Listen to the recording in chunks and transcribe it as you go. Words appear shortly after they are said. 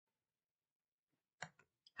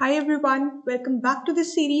Hi everyone, welcome back to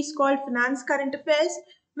this series called Finance Current Affairs,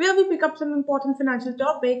 where we pick up some important financial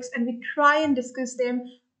topics and we try and discuss them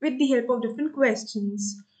with the help of different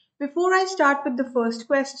questions. Before I start with the first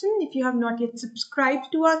question, if you have not yet subscribed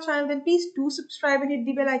to our channel, then please do subscribe and hit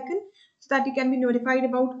the bell icon so that you can be notified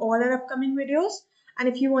about all our upcoming videos. And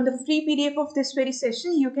if you want the free PDF of this very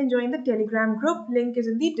session, you can join the Telegram group. Link is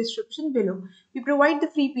in the description below. We provide the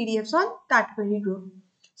free PDFs on that very group.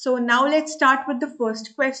 So now let's start with the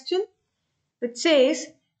first question, which says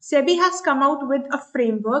SEBI has come out with a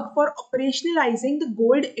framework for operationalizing the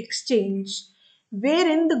gold exchange,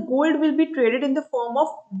 wherein the gold will be traded in the form of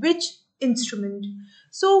which instrument.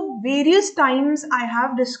 So various times I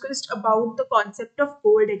have discussed about the concept of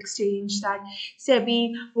gold exchange, that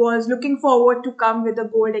SEBI was looking forward to come with a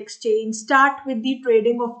gold exchange, start with the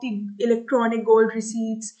trading of the electronic gold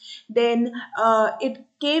receipts. Then it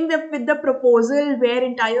came up with the proposal where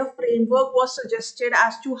entire framework was suggested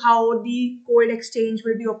as to how the gold exchange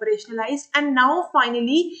will be operationalized, and now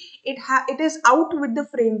finally it is out with the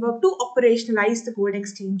framework to operationalize the gold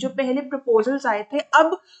exchange. जो पहले proposals आए थे,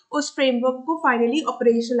 अब उस framework को finally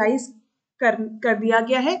operationalize कर दिया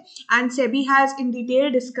गया है, and SEBI has in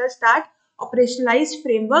detail discussed that operationalized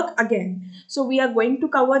framework again. So we are going to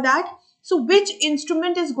cover that. So which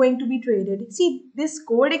instrument is going to be traded? See, this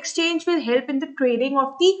gold exchange will help in the trading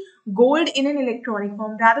of the gold in an electronic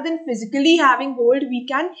form. Rather than physically having gold, we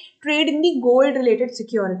can trade in the gold related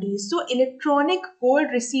securities. So electronic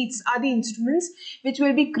gold receipts are the instruments which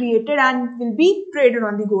will be created and will be traded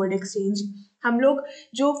on the gold exchange. हम लोग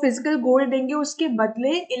जो physical gold देंगे उसके बदले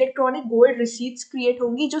electronic gold receipts create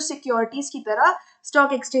होंगी जो securities की तरह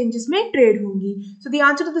स्टॉक एक्सचेंजेस में ट्रेड होंगी. So the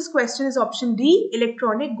answer to this question is option D,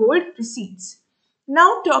 electronic gold receipts. Now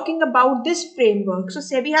talking about this framework, so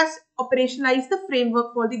SEBI has operationalized the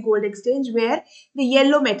framework for the gold exchange where the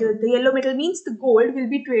yellow metal means the gold will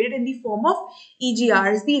be traded in the form of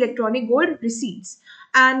EGRs, the electronic gold receipts.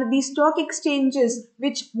 And the stock exchanges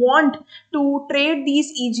which want to trade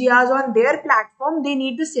these EGRs on their platform, they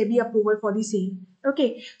need the SEBI approval for the same. Okay,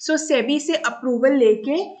 so SEBI से approval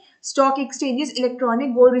लेके stock exchanges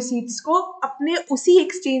electronic gold receipts को अपने उसी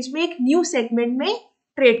exchange में एक new segment में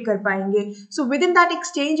trade कर पाएंगे. So within that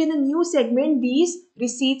exchange in a new segment, these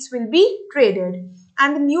receipts will be traded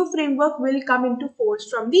and the new framework will come into force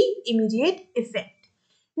from the immediate effect.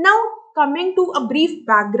 Now coming to a brief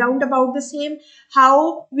background about the same,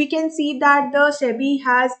 how we can see that the SEBI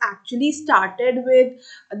has actually started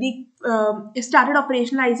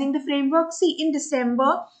operationalizing the framework. See, in December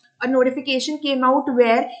a notification came out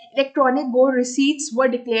where electronic gold receipts were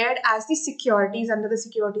declared as the securities under the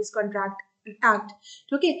Securities Contract Act.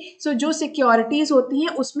 Okay, so जो securities होती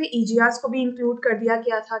हैं उसमें EGRs को भी include कर दिया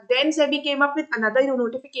गया था. Then SEBI came up with another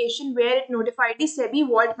notification where it notified the SEBI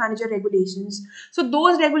Vault Manager regulations. So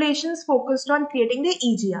those regulations focused on creating the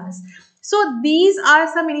EGRs. So these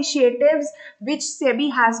are some initiatives which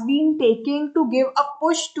SEBI has been taking to give a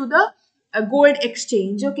push to the gold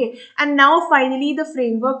exchange. Okay, and now finally the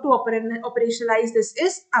framework to operationalize this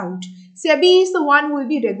is out. SEBI is the one who will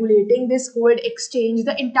be regulating this gold exchange,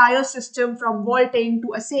 the entire system from vaulting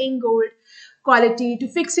to assaying gold quality to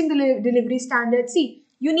fixing the delivery standards. See,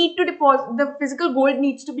 you need to deposit, the physical gold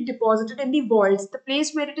needs to be deposited in the vaults. The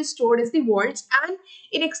place where it is stored is the vaults, and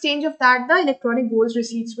in exchange of that the electronic gold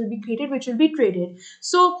receipts will be created which will be traded.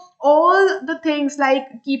 So all the things like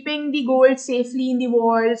keeping the gold safely in the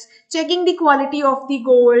vaults, checking the quality of the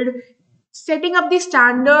gold, setting up the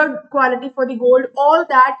standard quality for the gold, all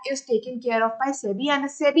that is taken care of by SEBI, and the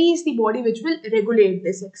SEBI is the body which will regulate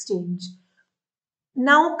this exchange.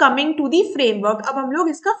 Now coming to the framework, अब हम लोग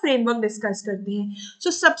इसका framework discuss करते हैं.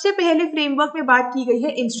 So सबसे पहले framework में बात की गई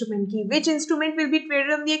है instrument की. Which instrument will be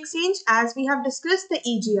traded on the exchange? As we have discussed, the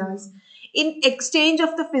EGRs. In exchange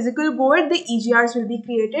of the physical gold, the EGRs will be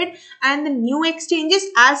created, and the new exchanges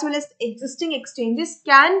as well as the existing exchanges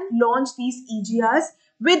can launch these EGRs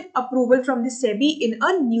with approval from the SEBI in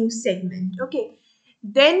a new segment. Okay,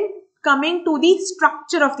 then coming to the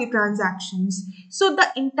structure of the transactions. So the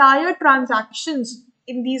entire transactions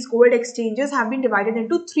in these gold exchanges have been divided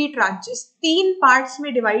into three tranches. तीन parts में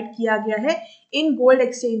divide किया गया है in gold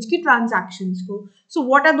exchange की transactions को. So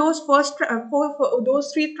what are those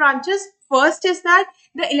those three tranches? First is that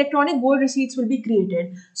the electronic gold receipts will be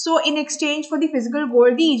created. So in exchange for the physical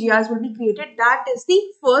gold, the EGRs will be created. That is the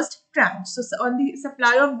first tranche. So on the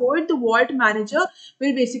supply of gold, the vault manager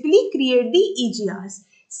will basically create the EGRs.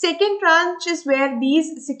 Second tranche is where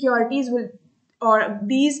these securities will, or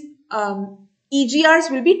these EGRs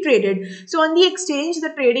will be traded. So on the exchange,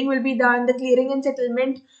 the trading will be done, the clearing and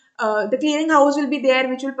settlement the clearing house will be there,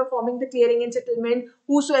 which will performing the clearing and settlement.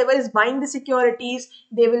 Whosoever is buying the securities,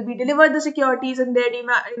 they will be delivered the securities in their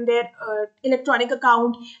electronic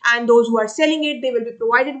account, and those who are selling it, they will be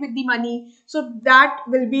provided with the money. So that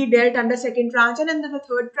will be dealt under second tranche. And under the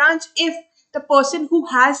third tranche, if the person who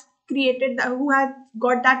has who has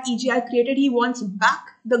got that EGR created, he wants back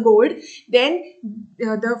the gold, then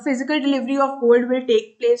the physical delivery of gold will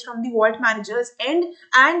take place from the vault manager's end,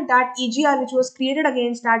 and that EGR which was created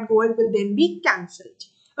against that gold will then be cancelled.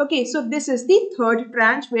 Okay, so this is the third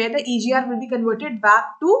tranche where the EGR will be converted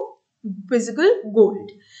back to physical gold.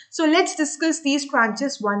 So let's discuss these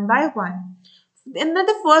tranches one by one. In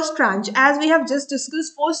the first tranche, as we have just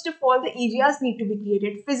discussed, first of all, the EGRs need to be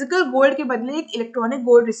created. Physical gold के बदले एक electronic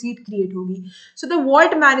gold receipt create होगी. So the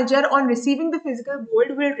vault manager, on receiving the physical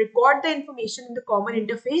gold, will record the information in the common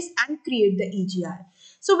interface and create the EGR.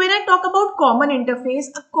 So when I talk about common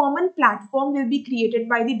interface, a common platform will be created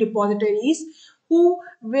by the depositories who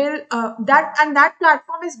will that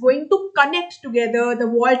platform is going to connect together the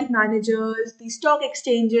vault managers, the stock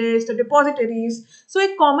exchanges, the depositories. So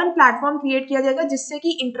एक common platform create किया जाएगा जिससे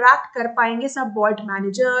कि interact कर पाएंगे सब vault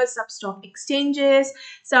managers, सब stock exchanges,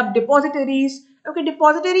 सब depositories. Okay,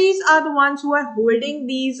 depositories are the ones who are holding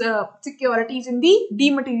these securities in the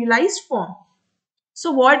dematerialized form.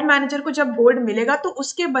 So vault manager को जब गोल्ड मिलेगा तो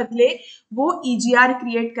उसके बदले वो ईजीआर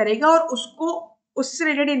क्रिएट करेगा और उसको उससे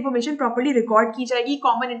रिलेटेड इन्फॉर्मेशन प्रॉपर्ली रिकॉर्ड की जाएगी,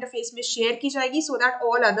 कॉमन इंटरफेस में शेयर की जाएगी, so that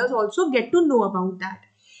all others also get to know about that.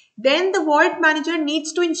 Then the vault manager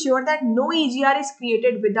needs to ensure that no EGR is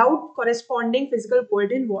created without corresponding physical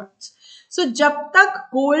gold in vaults. So जब तक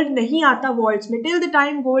gold नहीं आता vaults में, till the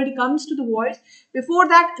time gold comes to the vaults, before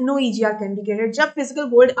that no EGR can be created. जब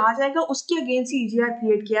physical gold आ जाएगा उसके against ही EGR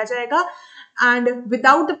create किया जाएगा, and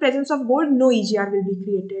without the presence of gold no EGR will be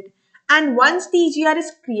created. And once the EGR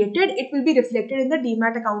is created, it will be reflected in the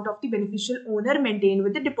demat account of the beneficial owner maintained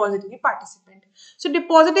with the depository participant. So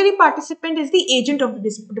depository participant is the agent of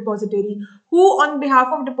the depository who on behalf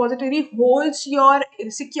of depository holds your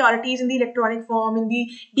securities in the electronic form in the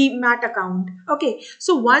demat account. Okay,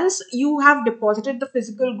 so once you have deposited the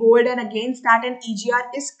physical gold and against that an EGR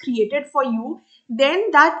is created for you,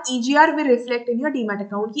 then that EGR will reflect in your demat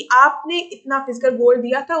account कि आपने इतना physical gold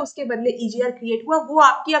दिया था, उसके बदले EGR create हुआ, वो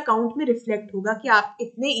आपके अकाउंट में रिफ्लेक्ट होगा कि आप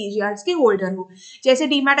इतने EGRs के होल्डर हो. जैसे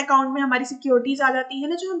डीमैट अकाउंट में हमारी सिक्योरिटीज आ जाती है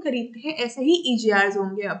ना जो हम खरीदते हैं, ऐसे ही EGRs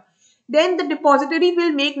होंगे अब. Then the depository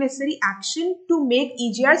will make necessary action to make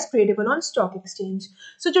EGRs tradable on stock exchange.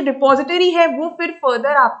 So जो depository है वो फिर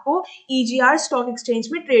further आपको EGR stock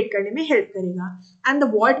exchange में trade करने में help करेगा. And the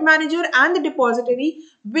vault manager and the depository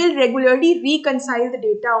will regularly reconcile the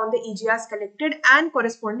data on the EGRs collected and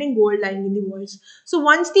corresponding gold lying in the vaults. So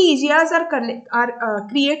once the EGRs are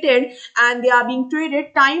created and they are being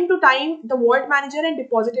traded, time to time the vault manager and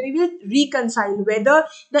depository will reconcile whether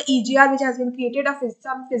the EGR which has been created of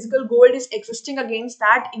some physical gold is existing against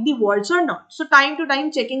that in the vaults or not. So time to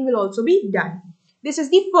time checking will also be done. This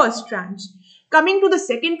is the first tranche. Coming to the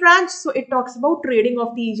second tranche, so it talks about trading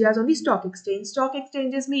of the EGRs on the stock exchange. Stock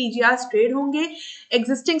exchanges में EGRs trade होंगे.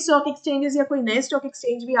 Existing stock exchanges या कोई नए stock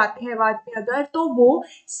exchange भी आते हैं बाद में अगर, तो वो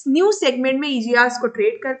new segment में EGRs को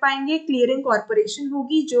trade कर पाएंगे. Clearing corporation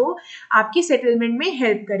होगी जो आपकी settlement में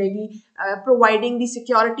help करेगी, providing the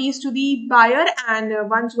securities to the buyer and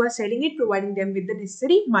ones who are selling it, providing them with the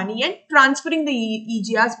necessary money, and transferring the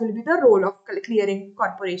EGRs will be the role of clearing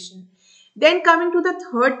corporation. Then coming to the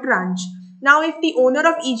third tranche. Now, if the owner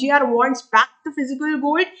of EGR wants back the physical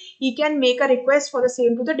gold, he can make a request for the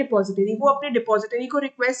same to the depository. वो अपने depository को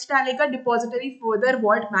request डालेगा, depository further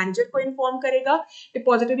vault manager को inform करेगा,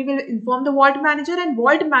 depository will inform the vault manager and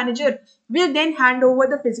vault manager will then hand over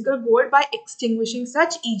the physical gold by extinguishing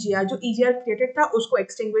such EGR. जो EGR created था उसको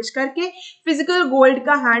extinguish करके physical gold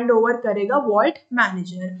का hand over करेगा vault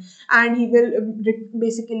manager, and he will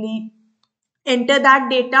basically enter that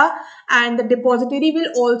data, and the depository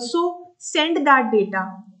will also send that data.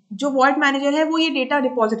 जो vault manager है वो ये data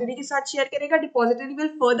depository के साथ share करेगा. Depository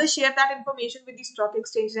will further share that information with the stock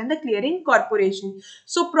exchange and the clearing corporation.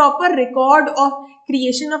 So proper record of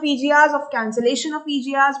creation of EGRs, of cancellation of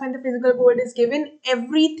EGRs when the physical gold is given,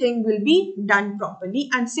 everything will be done properly,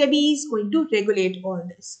 and SEBI is going to regulate all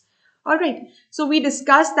this. Alright, so we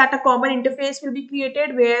discussed that a common interface will be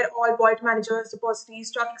created where all vault managers, depositories,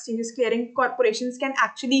 stock exchanges, clearing corporations can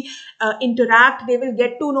actually interact. They will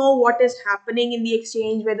get to know what is happening in the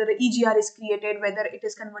exchange, whether the EGR is created, whether it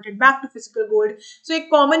is converted back to physical gold. So a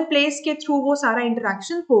common place के through वो सारा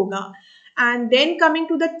interaction होगा. And then coming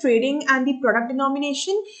to the trading and the product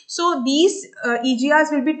denomination. So these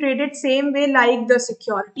EGRs will be traded same way like the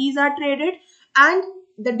securities are traded, and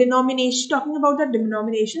the denomination, talking about the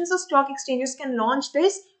denominations, so stock exchanges can launch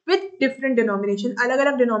this with different denomination. अलग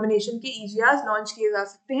अलग denomination के EGRs launch किए जा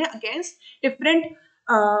सकते हैं against different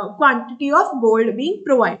quantity of gold being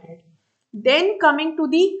provided. Then coming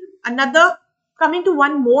to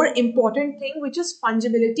one more important thing, which is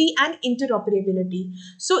fungibility and interoperability.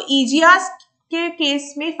 So EGRs के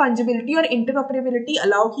case में fungibility और interoperability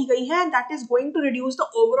allow की गई है, and that is going to reduce the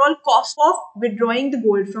overall cost of withdrawing the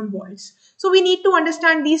gold from vaults. So we need to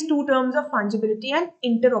understand these two terms of fungibility and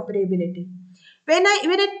interoperability. When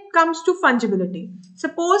it comes to fungibility,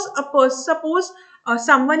 suppose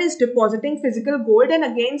someone is depositing physical gold and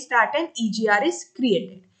against that an EGR is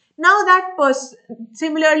created. Now that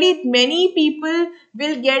similarly many people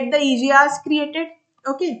will get the EGRs created.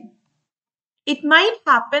 Okay, it might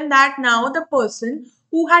happen that now the person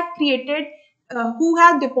who had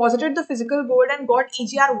deposited the physical gold and got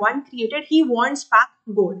EGR 1 created, he wants back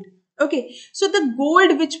gold. Okay, so the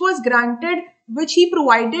gold which was granted, which he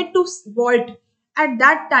provided to vault at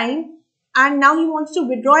that time, and now he wants to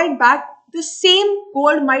withdraw it back, the same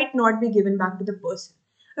gold might not be given back to the person.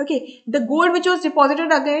 Okay, the gold which was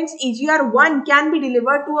deposited against EGR 1 can be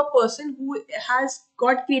delivered to a person who has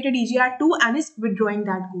got created EGR 2 and is withdrawing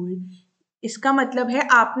that gold. इसका मतलब है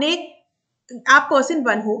आप person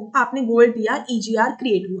 1 हो, आपने gold दिया, EGR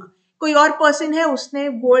create हुआ. कोई और पर्सन है, उसने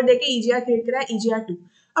गोल्ड देके EGR क्रिएट करा, EGR 2.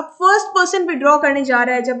 अब फर्स्ट पर्सन विड्रॉ करने जा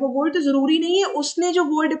रहा है जब वो गोल्ड, तो जरूरी नहीं है उसने जो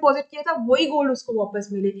गोल्ड डिपॉजिट किया था वही गोल्ड उसको वापस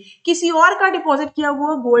मिले, किसी और का डिपॉजिट किया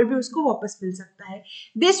हुआ गोल्ड भी उसको वापस मिल सकता है.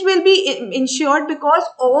 This will be insured because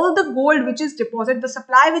all the gold which is deposit, the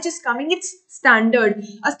supply which is coming, it's standard,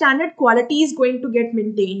 a standard quality is going to get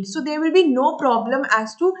maintained. So there will be no problem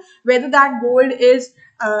as to whether that gold is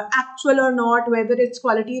actual or not, whether its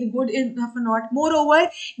quality is good enough or not. Moreover,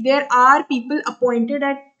 there are people appointed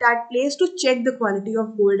at that place to check the quality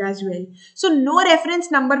of gold as well. So no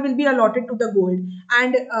reference number will be allotted to the gold,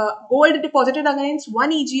 and gold deposited against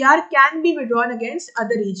one EGR can be withdrawn against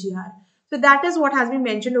other EGR. So that is what has been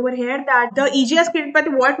mentioned over here, that the EGRs created by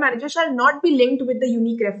the vault manager shall not be linked with the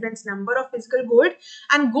unique reference number of physical gold,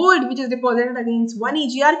 and gold which is deposited against one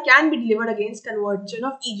EGR can be delivered against conversion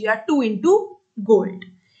of EGR 2 into gold.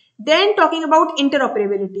 Then talking about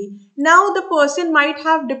interoperability. Now the person might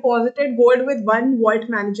have deposited gold with one vault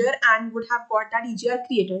manager and would have got that EGR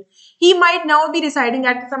created. He might now be residing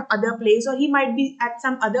at some other place, or he might be at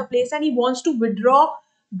some other place and he wants to withdraw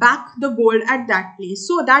back the gold at that place.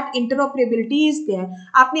 So that interoperability is there.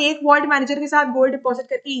 आपने एक vault manager के साथ gold deposit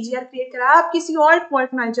करके EGR create करा, आप किसी और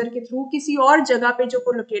vault manager के थ्रू किसी और जगह पे जो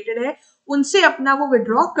को लोकेटेड है उनसे अपना वो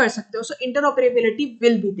विड्रॉ कर सकते हो. So interoperability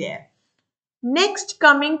will be there. Next,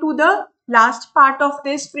 coming to the last part of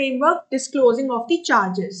this framework, disclosing of the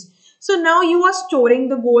charges. So now you are storing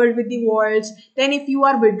the gold with the vaults. Then if you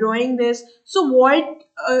are withdrawing this, so vault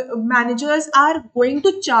managers are going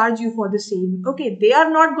to charge you for the same. Okay, they are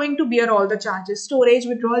not going to bear all the charges. Storage,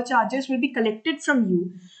 withdrawal charges will be collected from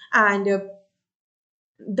you, and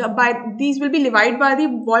these will be levied by the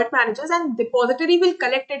vault managers, and depository will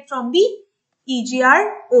collect it from the EGR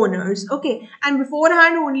owners. Okay, and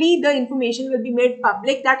beforehand only the information will be made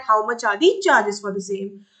public that how much are the charges for the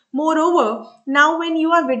same. Moreover, now when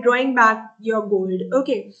you are withdrawing back your gold,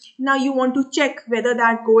 okay, now you want to check whether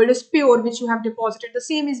that gold is pure which you have deposited, the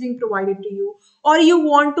same is being provided to you, or you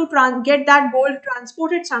want to get that gold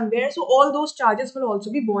transported somewhere, so all those charges will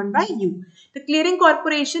also be borne by you. The clearing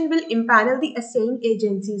corporation will impanel the assaying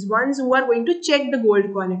agencies, ones who are going to check the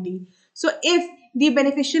gold quality. So if the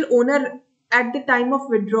beneficial owner at the time of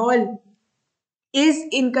withdrawal is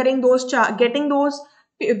incurring those getting those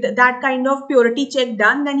that kind of purity check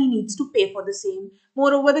done, then he needs to pay for the same.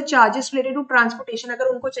 Moreover, the charges related to transportation, अगर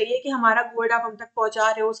उनको चाहिए कि हमारा gold आप हम तक पहुंचा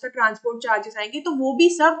रहे हो, उसका ट्रांसपोर्ट चार्जेस आएंगे, तो वो भी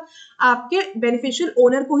सब आपके बेनिफिशियल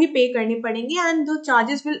ओनर को ही पे करने पड़ेंगे, and the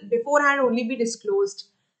charges will beforehand only be disclosed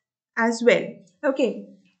as well. Okay,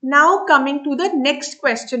 now coming to the next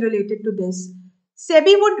question related to this.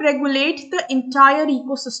 SEBI would regulate the entire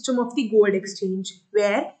ecosystem of the gold exchange,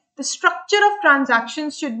 where the structure of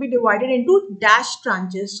transactions should be divided into dash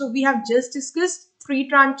tranches. So we have just discussed 3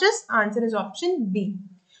 tranches. Answer is option B.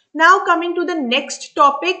 Now coming to the next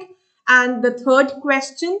topic and the third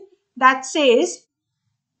question, that says,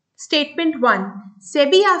 Statement 1.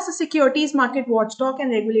 SEBI as a securities market watchdog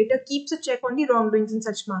and regulator keeps a check on the wrongdoings in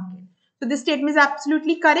such market. So this statement is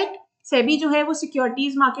absolutely correct. SEBI जो है वो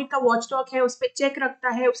securities market का watchdog है, उस पर check रखता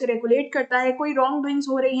है, उसे रेगुलेट करता है, कोई रॉन्ग डूइंग्स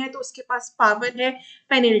हो रही हैं तो उसके पास पावर है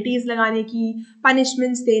पेनल्टीज लगाने की,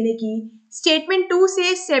 पनिशमेंट्स देने की. Statement 2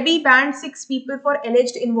 says SEBI banned 6 people for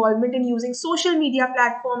alleged involvement in using social media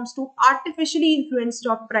platforms to artificially influence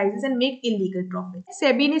stock prices and make illegal profit.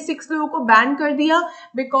 SEBI ने 6 लोगों को ban कर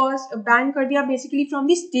दिया basically from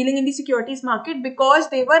the stealing in the securities market because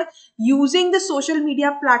they were using the social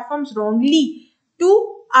media platforms wrongly to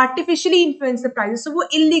artificially influence the prices. So वो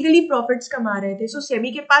illegally profits कमा रहे थे. So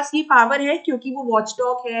SEBI के पास ये power है क्योंकि वो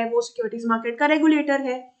watchdog है, वो securities market का regulator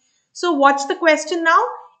है. So what's the question now?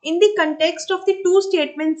 In the context of the two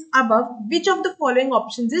statements above, which of the following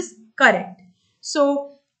options is correct? So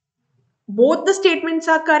both the statements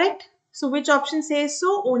are correct. So which option says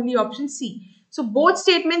so? Only option C. So both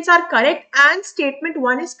statements are correct and statement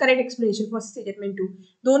 1 is correct explanation for statement 2.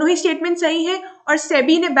 दोनों ही statement सही है और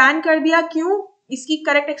SEBI ने ban कर दिया. क्यों? इसकी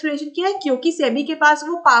correct explanation क्या है? क्योंकि सेबी के पास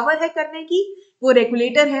वो पावर है करने की, वो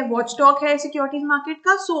रेगुलेटर है, वॉचडॉग है सिक्योरिटीज मार्केट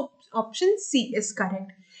का. So option C is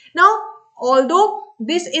correct. Now although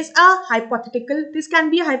this can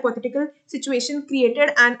be a hypothetical situation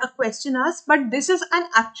created and a question asked, but this is an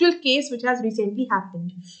actual case which has recently happened.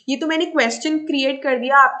 ये तो मैंने question create कर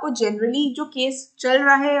दिया, आपको generally जो case चल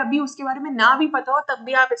रहा है अभी उसके बारे में ना भी पता हो तब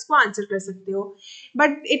भी आप इसको answer कर सकते हो,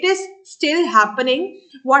 but it is still happening.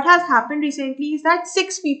 What has happened recently is that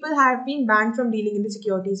 6 people have been banned from dealing in the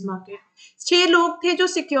securities market. 6 लोग थे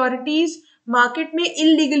जो securities मार्केट में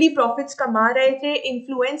इलीगली प्रॉफिट्स कमा रहे थे,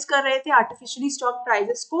 इन्फ्लुएंस कर रहे थे आर्टिफिशियली स्टॉक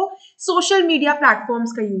प्राइसेस को सोशल मीडिया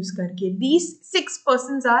प्लेटफॉर्म्स का यूज करके. These 6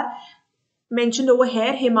 persons are mentioned over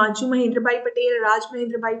here: Himanshu Mahendra भाई पटेल, राज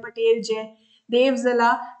महेंद्र भाई पटेल, जय देव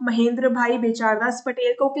जला, महेंद्र भाई बेचारदास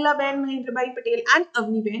पटेल, कोकिला बहन महेंद्र भाई पटेल and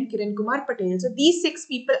अवनी बहन Kiran Kumar Patel. So these 6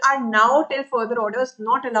 people are now till further orders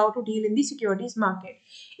not allowed to deal in the securities market.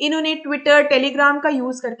 इन्होंने ट्विटर टेलीग्राम का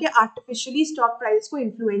यूज करके आर्टिफिशियली स्टॉक प्राइस को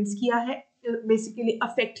इन्फ्लुएंस किया है, basically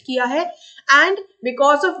affect किया है, and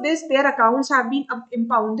because of this their accounts have been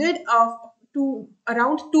impounded to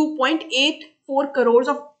around 2.84 crores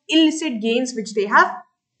of illicit gains which they have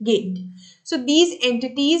gained. So these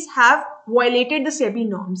entities have violated the SEBI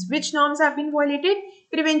norms. Which norms have been violated?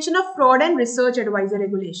 Prevention of fraud and research advisor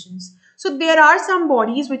regulations. So there are some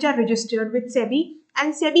bodies which are registered with SEBI,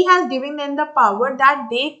 and SEBI has given them the power that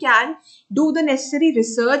they can do the necessary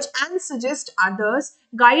research and suggest others,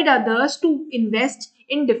 guide others to invest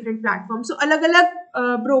in different platforms. So अलग अलग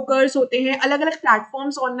brokers होते हैं, अलग अलग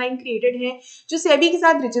platforms online created हैं जो सेबी के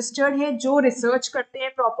साथ रजिस्टर्ड है, जो रिसर्च करते हैं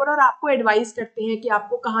प्रॉपर और आपको एडवाइस करते हैं कि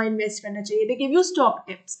आपको कहाँ इन्वेस्ट करना चाहिए. They give you stock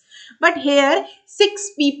tips. But here 6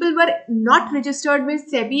 people were not registered with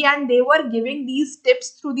SEBI and they were giving these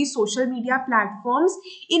tips through the social media platforms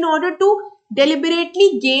in order to deliberately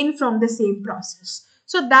gain from the same process.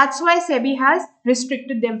 So that's why SEBI has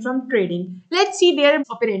restricted them from trading. Let's see their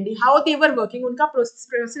operandi, how they were working. उनका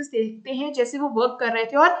process देखते हैं जैसे वो work कर रहे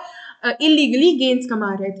थे और illegally gains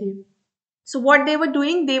कमा रहे थे. So what they were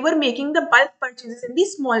doing, they were making the bulk purchases in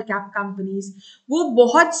the small cap companies. वो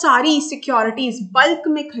बहुत सारी securities bulk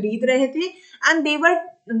में खरीद रहे थे and they were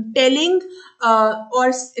telling or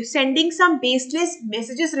sending some baseless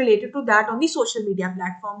messages related to that on the social media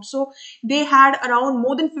platform. So they had around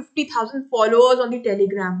more than 50,000 followers on the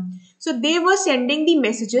Telegram. So they were sending the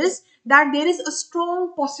messages that there is a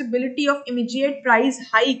strong possibility of immediate price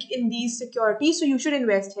hike in these securities, so you should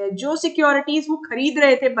invest here. जो securities वो खरीद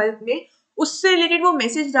रहे थे bulk में उससे related वो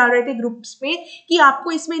message डाल रहे थे ग्रुप्स में कि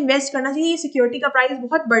आपको इसमें इन्वेस्ट करना चाहिए, ये सिक्योरिटी का प्राइस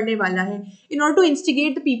बहुत बढ़ने वाला है, in order to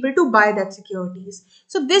instigate the people to by that securities.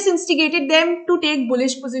 So this instigated them to take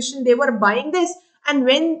bullish position. They were buying this and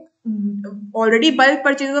when already bulk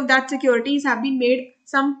purchases of that securities have been made,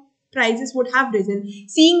 some prices would have risen.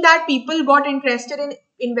 Seeing that people got interested in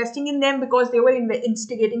investing in them because they were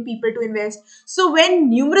instigating people to invest. So when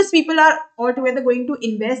numerous people are altogether going to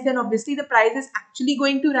invest, then obviously the price is actually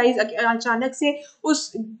going to rise. अचानक से उस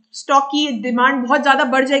stock की demand बहुत ज़्यादा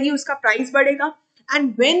बढ़ जाएगी, उसका price बढ़ेगा.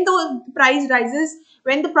 And when the price rises,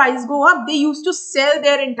 when the price go up, they used to sell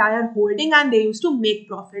their entire holding and they used to make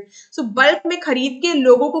profit. So bulk में खरीद के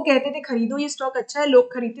लोगों को कहते थे खरीदो ये stock अच्छा है, लोग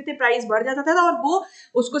खरीदते थे, price बढ़ जाता था और वो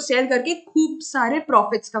उसको sell करके खूब सारे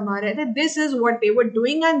profits कमा रहे थे. This is what they were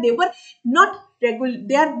doing and they were not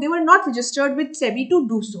they were not registered with SEBI to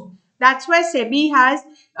do so. That's why SEBI has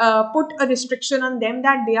put a restriction on them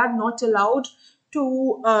that they are not allowed to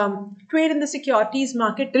trade in the securities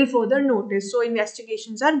market till further notice. So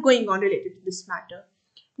investigations are going on related to this matter.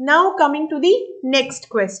 Now coming to the next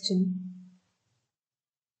question.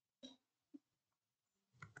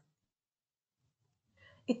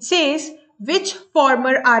 It says, Which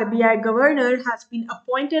former RBI governor has been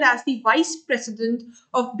appointed as the vice president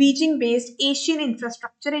of Beijing-based Asian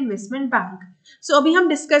Infrastructure Investment Bank? So अभी हम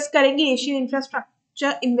discuss करेंगे Asian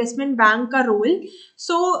Infrastructure Investment Bank का role.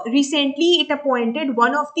 So recently it appointed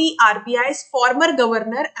one of the RBI's former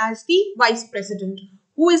governor as the vice president.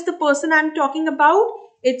 Who is the person I'm talking about?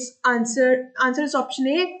 Its answer is option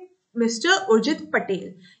A, Mr. Urjit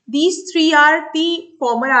Patel. These three are the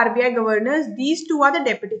former RBI governors. These two are the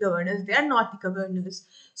deputy governors. They are not the governors.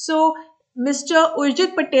 So Mr.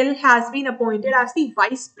 Urjit Patel has been appointed as the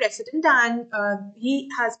vice president, and he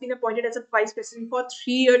has been appointed as a vice president for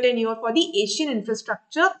 3-year tenure for the Asian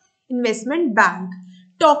Infrastructure Investment Bank.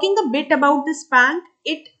 Talking a bit about this bank,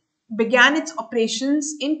 it began its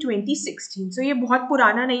operations in 2016. So ये बहुत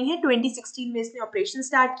पुराना नहीं है. 2016 में इसने operation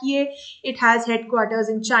start किए. It has headquarters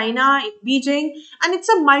in China, in Beijing, and it's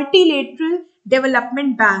a multilateral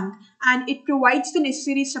development bank, and it provides the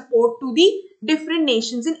necessary support to the different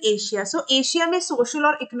nations in Asia. So Asia में social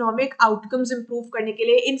और economic outcomes improve करने के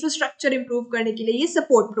लिए, infrastructure improve करने के लिए ये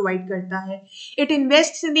support provide करता है. It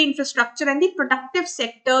invests in the infrastructure and the productive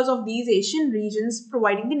sectors of these Asian regions,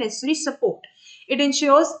 providing the necessary support. It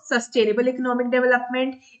ensures sustainable economic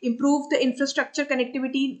development, improve the infrastructure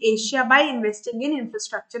connectivity in Asia by investing in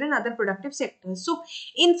infrastructure and other productive sectors. So,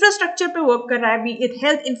 infrastructure पे work कर रहा है, be it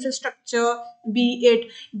health infrastructure, be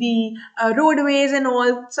it the roadways and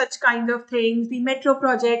all such kind of things, the metro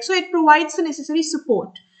projects. So, it provides the necessary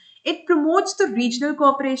support. It promotes the regional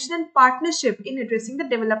cooperation and partnership in addressing the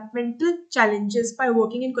developmental challenges by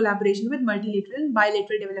working in collaboration with multilateral and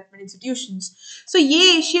bilateral development institutions. So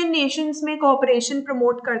ये Asian nations में cooperation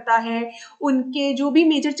promote करता है, उनके जो भी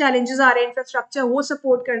major challenges आ रहे हैं infrastructure वो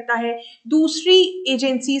support करता है, दूसरी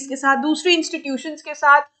agencies के साथ, दूसरी institutions के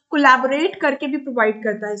साथ collaborate करके भी provide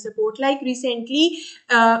करता है support. Like recently,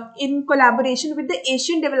 in collaboration with the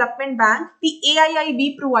Asian Development Bank, the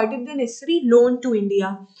AIIB provided the necessary loan to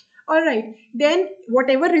India. Alright, then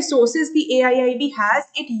whatever resources the AIIB has,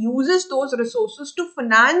 it uses those resources to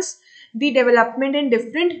finance the development in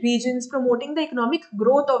different regions, promoting the economic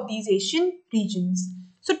growth of these Asian regions.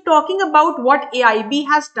 So talking about what AIB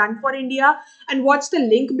has done for India and what's the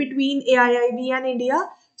link between AIIB and India.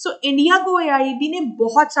 So India को AIB ने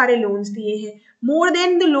बहुत सारे loans दिए हैं, more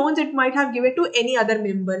than the loans it might have given to any other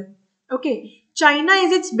member. Okay. China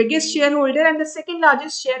is its biggest shareholder and the second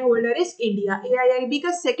largest shareholder is India. AIIB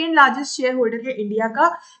का second largest shareholder है India का,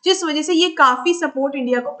 जिस वजह से ये काफी support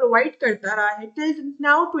India को provide करता रहा है. Till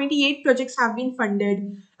now 28 projects have been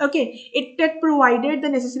funded. Okay, it had provided the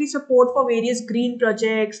necessary support for various green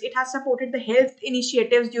projects. It has supported the health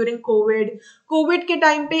initiatives during COVID. COVID के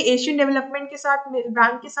time पे Asian Development के साथ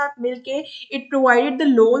bank के साथ मिलके it provided the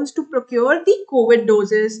loans to procure the COVID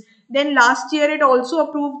doses. Then last year, it also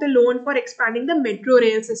approved the loan for expanding the metro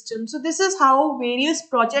rail system. So this is how various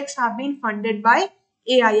projects have been funded by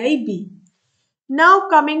AIIB. Now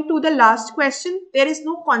coming to the last question, there is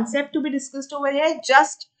no concept to be discussed over here,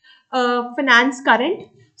 just finance current.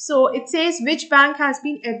 So it says which bank has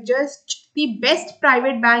been adjudged the best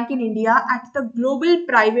private bank in India at the Global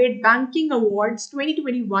Private Banking Awards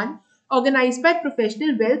 2021 organized by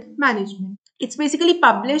Professional Wealth Management. It's basically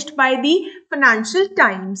published by the Financial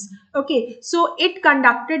Times. Okay, so it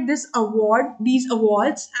conducted these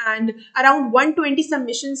awards, and around 120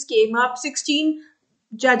 submissions came up. 16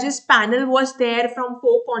 judges panel was there from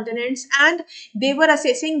 4 continents, and they were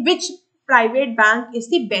assessing which private bank is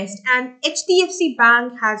the best, and HDFC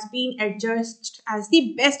Bank has been adjudged as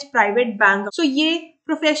the best private bank. So ये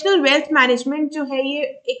professional wealth management जो है ये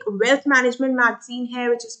एक wealth management magazine है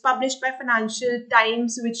which is published by Financial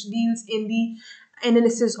Times, which deals in the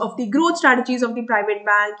analysis of the growth strategies of the private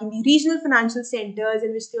bank in the regional financial centers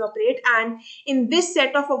in which they operate. And in this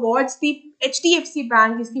set of awards, the HDFC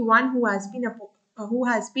Bank is the one who has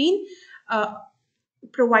been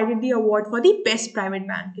provided the award for the best private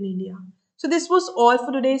bank in India. So this was all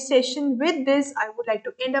for today's session. With this, I would like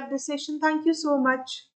to end up this session. Thank you so much.